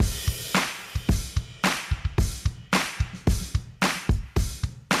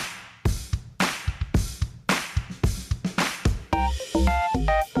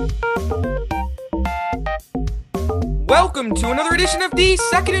welcome to another edition of the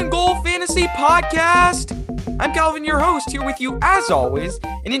Second and Goal Fantasy Podcast. I'm Calvin, your host, here with you as always,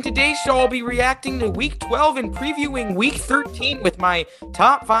 and in today's show I'll be reacting to Week 12 and previewing Week 13 with my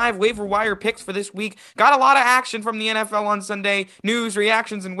top 5 waiver wire picks for this week. Got a lot of action from the NFL on Sunday, news,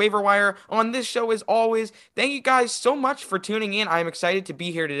 reactions, and waiver wire on this show as always. Thank you guys so much for tuning in. I'm excited to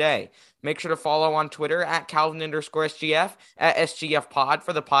be here today. Make sure to follow on Twitter at Calvin_SGF, at SGF Pod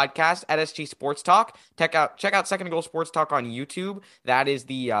for the podcast, at SG Sports Talk. Check out Second and Goal Sports Talk on YouTube. That is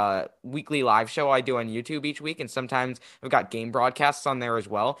the weekly live show I do on YouTube each week, and sometimes I've got game broadcasts on there as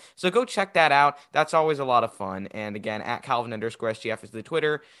well. So go check that out. That's always a lot of fun. And again, at Calvin_SGF is the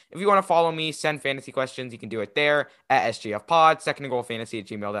Twitter. If you want to follow me, send fantasy questions, you can do it there at SGF Pod, Second and Goal Fantasy at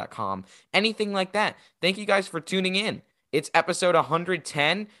gmail.com. Anything like that. Thank you guys for tuning in. It's episode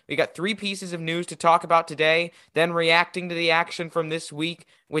 110. We got 3 pieces of news to talk about today, then reacting to the action from this week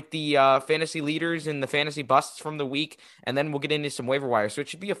with the fantasy leaders and the fantasy busts from the week, and then we'll get into some waiver wire. So it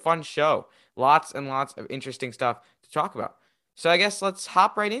should be a fun show. Lots and lots of interesting stuff to talk about. So I guess let's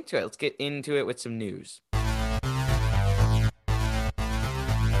hop right into it. Let's get into it with some news.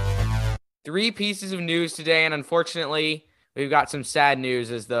 3 pieces of news today, and unfortunately, we've got some sad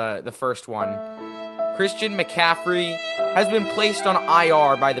news as the first one. Christian McCaffrey has been placed on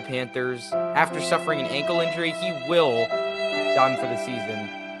IR by the Panthers after suffering an ankle injury. He will be done for the season.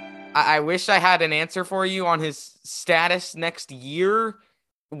 I wish I had an answer for you on his status next year,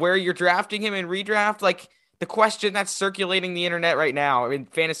 where you're drafting him in redraft. Like, the question that's circulating the internet right now, in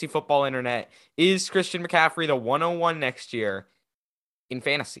fantasy football internet, is Christian McCaffrey the 101 next year in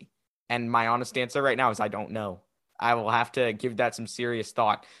fantasy? And my honest answer right now is I don't know. I will have to give that some serious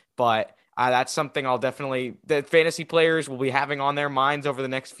thought, but that's something the fantasy players will be having on their minds over the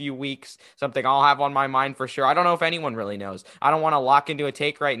next few weeks. Something I'll have on my mind for sure. I don't know if anyone really knows. I don't want to lock into a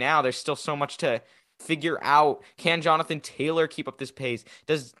take right now. There's still so much to figure out. Can Jonathan Taylor keep up this pace?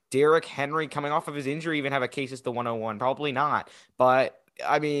 Does Derrick Henry, coming off of his injury, even have a case as the 101? Probably not. But,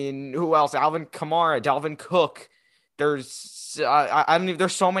 I mean, who else? Alvin Kamara, Dalvin Cook. There's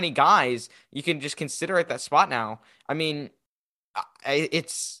so many guys you can just consider at that spot now. I mean,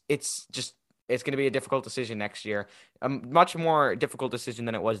 it's going to be a difficult decision next year. A much more difficult decision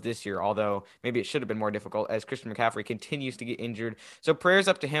than it was this year, although maybe it should have been more difficult as Christian McCaffrey continues to get injured. So prayers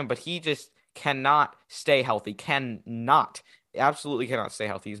up to him, but he just cannot stay healthy. Absolutely cannot stay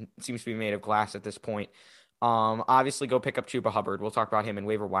healthy. He seems to be made of glass at this point. Obviously go pick up Chuba Hubbard. We'll talk about him in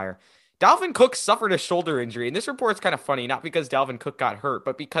waiver wire. Dalvin Cook suffered a shoulder injury, and this report's kind of funny, not because Dalvin Cook got hurt,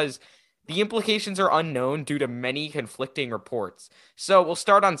 but because the implications are unknown due to many conflicting reports. So we'll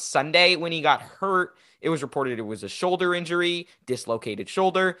start on Sunday when he got hurt. It was reported it was a shoulder injury, dislocated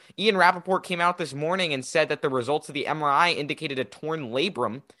shoulder. Ian Rappaport came out this morning and said that the results of the MRI indicated a torn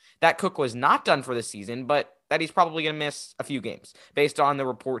labrum. That Cook was not done for the season, but that he's probably going to miss a few games based on the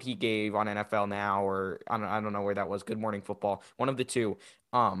report he gave on NFL Now, or I don't know where that was, Good Morning Football, one of the two.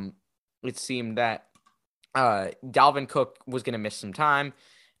 It seemed that Dalvin Cook was going to miss some time.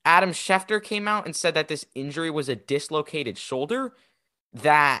 Adam Schefter came out and said that this injury was a dislocated shoulder,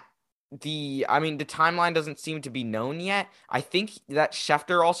 that the timeline doesn't seem to be known yet. I think that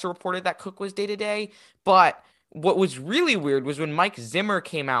Schefter also reported that Cook was day-to-day, but what was really weird was when Mike Zimmer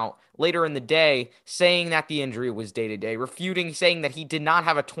came out later in the day saying that the injury was day-to-day, saying that he did not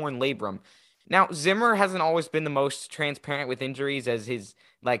have a torn labrum. Now, Zimmer hasn't always been the most transparent with injuries, as his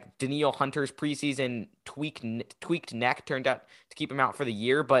Danielle Hunter's preseason tweaked neck turned out to keep him out for the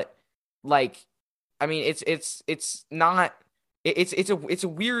year. But it's a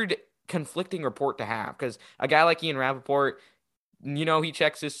weird conflicting report to have, because a guy like Ian Rappaport, he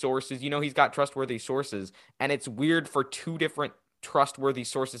checks his sources, he's got trustworthy sources, and it's weird for 2 different trustworthy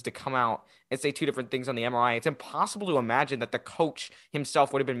sources to come out and say 2 different things on the MRI. It's impossible to imagine that the coach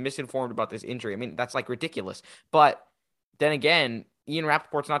himself would have been misinformed about this injury. I mean, that's ridiculous. But then again, Ian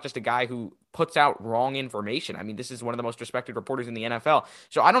Rappaport's not just a guy who puts out wrong information. I mean, this is one of the most respected reporters in the NFL.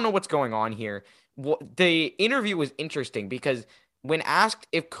 So I don't know what's going on here. The interview was interesting because when asked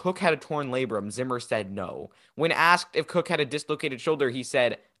if Cook had a torn labrum, Zimmer said no. When asked if Cook had a dislocated shoulder, he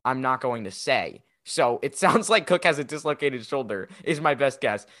said, "I'm not going to say." So it sounds like Cook has a dislocated shoulder, is my best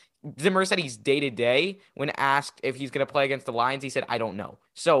guess. Zimmer said he's day-to-day. When asked if he's going to play against the Lions, he said, "I don't know."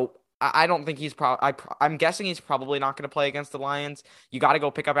 So I don't think he's I'm guessing he's probably not going to play against the Lions. You got to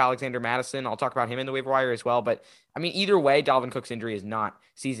go pick up Alexander Mattison. I'll talk about him in the waiver wire as well. But, I mean, either way, Dalvin Cook's injury is not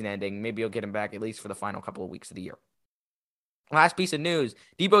season-ending. Maybe you'll get him back at least for the final couple of weeks of the year. Last piece of news.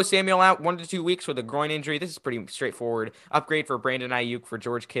 Deebo Samuel out 1 to 2 weeks with a groin injury. This is pretty straightforward. Upgrade for Brandon Ayuk, for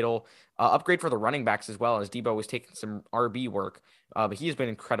George Kittle. Upgrade for the running backs as well, as Deebo was taking some RB work. But he has been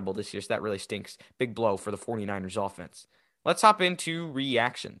incredible this year, so that really stinks. Big blow for the 49ers offense. Let's hop into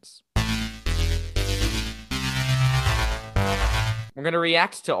reactions. We're going to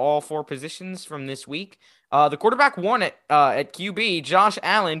react to all 4 positions from this week. The quarterback won at QB. Josh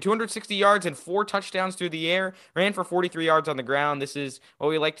Allen, 260 yards and 4 touchdowns through the air, ran for 43 yards on the ground. This is what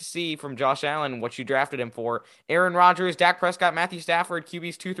we like to see from Josh Allen, what you drafted him for. Aaron Rodgers, Dak Prescott, Matthew Stafford,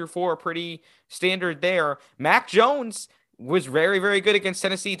 QBs 2 through 4, pretty standard there. Mac Jones was very, very good against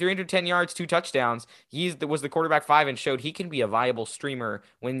Tennessee. 310 yards, 2 touchdowns. He was the quarterback 5 and showed he can be a viable streamer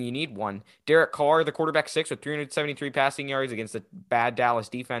when you need one. Derek Carr, the quarterback 6 with 373 passing yards against the bad Dallas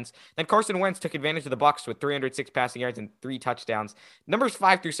defense. Then Carson Wentz took advantage of the Bucs with 306 passing yards and 3 touchdowns. Numbers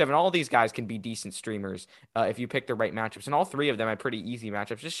 5 through 7, all of these guys can be decent streamers if you pick the right matchups. And all 3 of them had pretty easy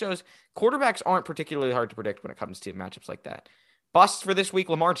matchups. Just shows quarterbacks aren't particularly hard to predict when it comes to matchups like that. Busts for this week,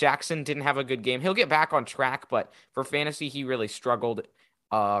 Lamar Jackson didn't have a good game. He'll get back on track, but for fantasy, he really struggled.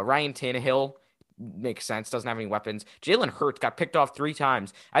 Ryan Tannehill makes sense, doesn't have any weapons. Jalen Hurts got picked off 3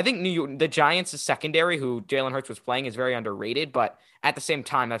 times. I think the Giants' secondary, who Jalen Hurts was playing, is very underrated, but at the same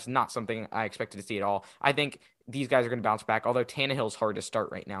time, that's not something I expected to see at all. I think these guys are going to bounce back, although Tannehill's hard to start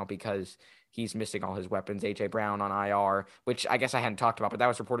right now because he's missing all his weapons. A.J. Brown on IR, which I guess I hadn't talked about, but that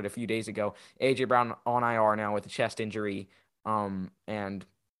was reported a few days ago. A.J. Brown on IR now with a chest injury. And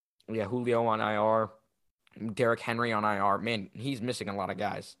yeah, Julio on IR, Derrick Henry on IR. Man, he's missing a lot of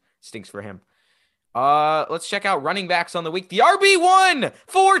guys. Stinks for him. Let's check out running backs on the week. The RB1,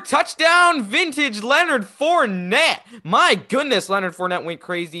 4 touchdown vintage Leonard Fournette. My goodness, Leonard Fournette went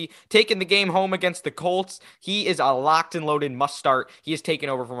crazy, taking the game home against the Colts. He is a locked and loaded must start. He has taken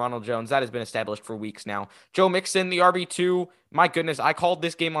over from Ronald Jones. That has been established for weeks now. Joe Mixon, the RB2. My goodness, I called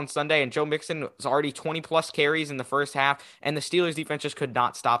this game on Sunday, and Joe Mixon was already 20-plus carries in the first half, and the Steelers defense just could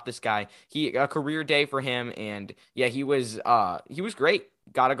not stop this guy. A career day for him, and yeah, he was great.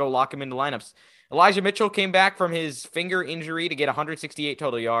 Got to go lock him into lineups. Elijah Mitchell came back from his finger injury to get 168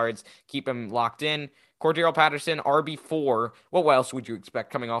 total yards, keep him locked in. Cordero Patterson, RB4. What else would you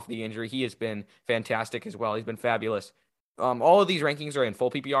expect coming off the injury? He has been fantastic as well. He's been fabulous. All of these rankings are in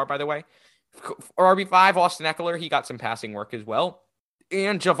full PPR, by the way. RB5, Austin Eckler, he got some passing work as well.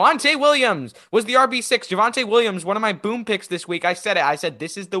 And Javonte Williams was the RB6. Javonte Williams, one of my boom picks this week. I said it. I said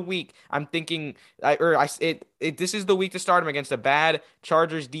this is the week. I'm thinking, this is the week to start him against a bad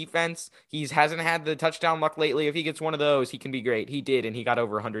Chargers defense. He hasn't had the touchdown luck lately. If he gets one of those, he can be great. He did, and he got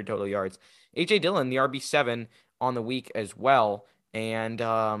over 100 total yards. A.J. Dillon, the RB7 on the week as well. And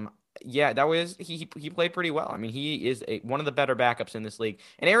yeah, that was he played pretty well. I mean, he is one of the better backups in this league.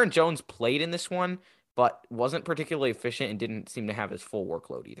 And Aaron Jones played in this one, but wasn't particularly efficient and didn't seem to have his full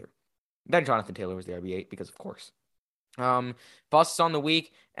workload either. Then Jonathan Taylor was the RB8 because, of course. Busts on the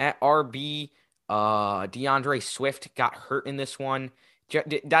week at RB. DeAndre Swift got hurt in this one.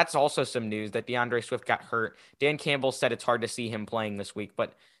 That's also some news that DeAndre Swift got hurt. Dan Campbell said it's hard to see him playing this week,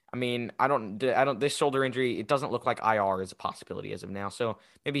 but I mean, I don't. This shoulder injury, it doesn't look like IR is a possibility as of now. So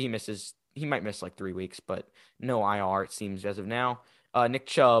maybe he might miss like 3 weeks, but no IR it seems as of now. Nick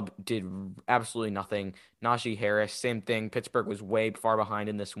Chubb did absolutely nothing. Najee Harris, same thing. Pittsburgh was way far behind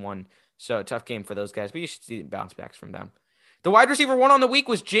in this one. So tough game for those guys, but you should see bounce backs from them. The wide receiver 1 on the week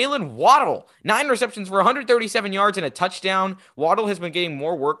was Jalen Waddle. 9 receptions for 137 yards and a touchdown. Waddle has been getting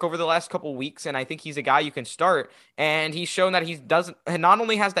more work over the last couple weeks, and I think he's a guy you can start. And he's shown that he not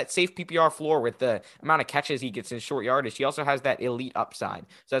only has that safe PPR floor with the amount of catches he gets in short yardage, he also has that elite upside.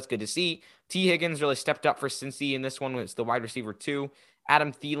 So that's good to see. T. Higgins really stepped up for Cincy in this one. Was the wide receiver 2.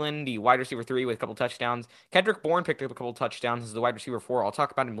 Adam Thielen, the wide receiver 3 with a couple touchdowns. Kendrick Bourne picked up a couple touchdowns as the wide receiver 4. I'll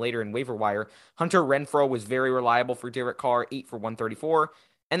talk about him later in waiver wire. Hunter Renfrow was very reliable for Derek Carr, 8 for 134.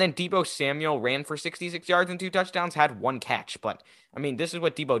 And then Deebo Samuel ran for 66 yards and 2 touchdowns, had 1 catch. But, I mean, this is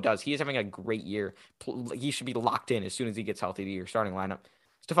what Deebo does. He is having a great year. He should be locked in as soon as he gets healthy to your starting lineup.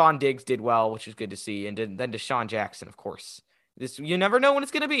 Stephon Diggs did well, which is good to see. And then Deshaun Jackson, of course. You never know when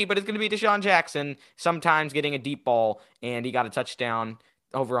it's going to be, but it's going to be Deshaun Jackson sometimes getting a deep ball, and he got a touchdown,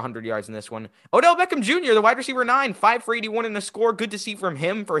 over 100 yards in this one. Odell Beckham Jr., the wide receiver 9, 5 for 81 in the score. Good to see from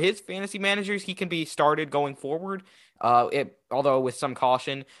him for his fantasy managers. He can be started going forward, although with some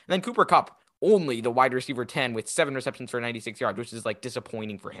caution. And then Cooper Kupp, only the wide receiver 10 with 7 receptions for 96 yards, which is like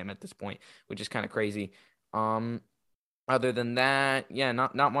disappointing for him at this point, which is kind of crazy. Other than that, yeah,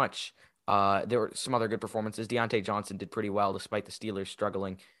 not much. There were some other good performances. Deontay Johnson did pretty well despite the Steelers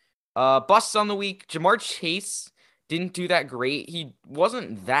struggling. Busts on the week. Ja'Marr Chase didn't do that great. He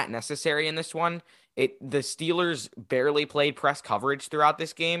wasn't that necessary in this one. The Steelers barely played press coverage throughout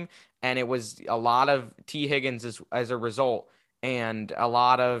this game, and it was a lot of T. Higgins as a result, and a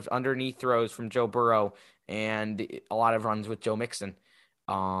lot of underneath throws from Joe Burrow, and a lot of runs with Joe Mixon.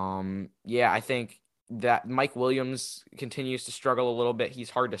 Yeah, I think that Mike Williams continues to struggle a little bit. He's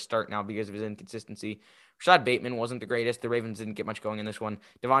hard to start now because of his inconsistency. Rashad Bateman wasn't the greatest. The Ravens didn't get much going in this one.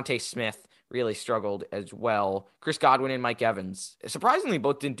 Devontae Smith really struggled as well. Chris Godwin and Mike Evans, surprisingly,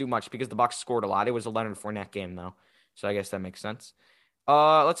 both didn't do much because the Bucs scored a lot. It was a Leonard Fournette game though, so I guess that makes sense.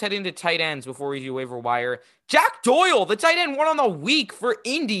 Let's head into tight ends before we do waiver wire. Jack Doyle, the tight end, won on the week for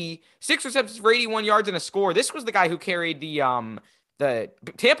Indy. 6 receptions for 81 yards and a score. This was the guy who carried the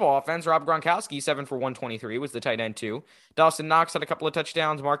Tampa offense. Rob Gronkowski, 7 for 123, was the tight end too. Dawson Knox had a couple of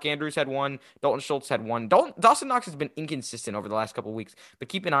touchdowns. Mark Andrews had one. Dalton Schultz had one. Dawson Knox has been inconsistent over the last couple of weeks, but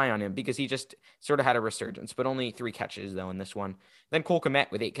keep an eye on him because he just sort of had a resurgence, but only 3 catches though in this one. Then Cole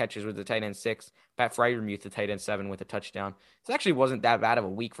Kmet with 8 catches with the tight end 6. Pat Freiermuth, the tight end 7 with a touchdown. This actually wasn't that bad of a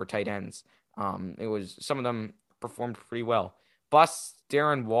week for tight ends. It was, some of them performed pretty well.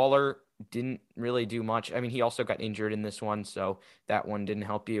 Darren Waller didn't really do much. I mean, he also got injured in this one, so that one didn't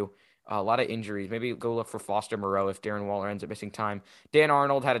help you. A lot of injuries. Maybe go look for Foster Moreau if Darren Waller ends up missing time. Dan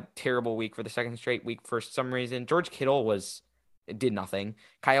Arnold had a terrible week for the second straight week for some reason. George Kittle did nothing.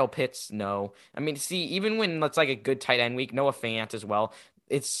 Kyle Pitts, no. I mean, see, even when it's like a good tight end week, Noah Fant as well.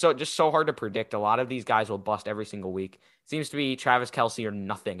 It's so hard to predict. A lot of these guys will bust every single week. Seems to be Travis Kelce or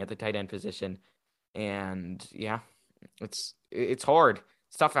nothing at the tight end position. And yeah, it's hard.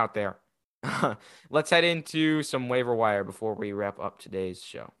 It's tough out there. Let's head into some waiver wire before we wrap up today's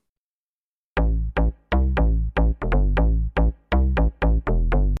show.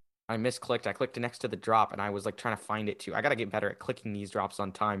 I misclicked. I clicked next to the drop and I was like trying to find it too. I got to get better at clicking these drops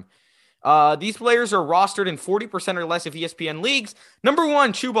on time. These players are rostered in 40% or less of ESPN leagues. Number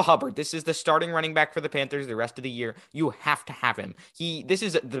 1, Chuba Hubbard. This is the starting running back for the Panthers the rest of the year. You have to have him. This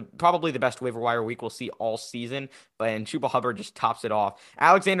is probably the best waiver wire week we'll see all season, and Chuba Hubbard just tops it off.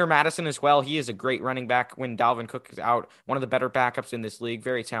 Alexander Mattison as well. He is a great running back when Dalvin Cook is out. One of the better backups in this league.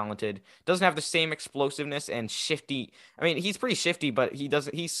 Very talented. Doesn't have the same explosiveness and shifty. I mean, he's pretty shifty, but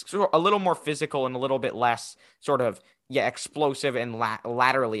he's sort of a little more physical and a little bit less sort of explosive and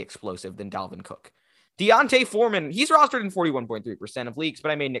laterally explosive than Dalvin Cook. Deontay Foreman, he's rostered in 41.3% of leagues, but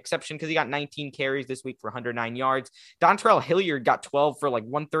I made an exception because he got 19 carries this week for 109 yards. Dontrell Hilliard got 12 for like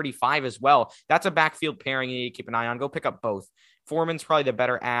 135 as well. That's a backfield pairing you need to keep an eye on. Go pick up both. Foreman's probably the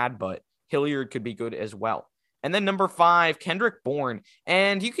better ad, but Hilliard could be good as well. And then number 5, Kendrick Bourne.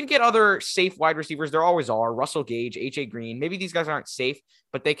 And you can get other safe wide receivers. There always are. Russell Gage, AJ Green. Maybe these guys aren't safe,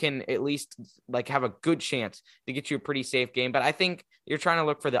 but they can at least like have a good chance to get you a pretty safe game. But I think you're trying to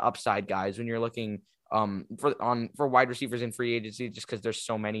look for the upside guys when you're looking for wide receivers in free agency, just because there's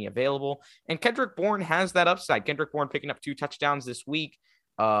so many available. And Kendrick Bourne has that upside. Kendrick Bourne picking up 2 touchdowns this week.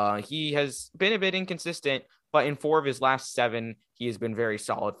 He has been a bit inconsistent, but in 4 of his last 7, he has been very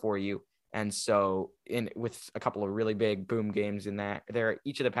solid for you. And so with a couple of really big boom games in that there,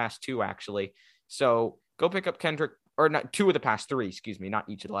 each of the past 2 actually. So go pick up Kendrick, or not 2 of the past 3, excuse me, not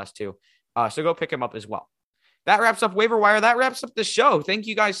each of the last 2. So go pick him up as well. That wraps up waiver wire. That wraps up the show. Thank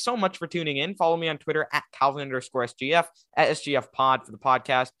you guys so much for tuning in. Follow me on Twitter at Calvin_SGF, at SGF Pod for the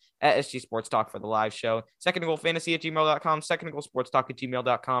podcast, at SG Sports Talk for the live show, secondgoalfantasy@gmail.com,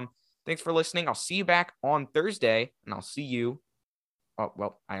 secondgoalsportstalk@gmail.com. Thanks for listening. I'll see you back on Thursday, and I'll see you. Oh,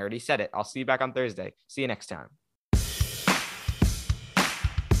 well, I already said it. I'll see you back on Thursday. See you next time.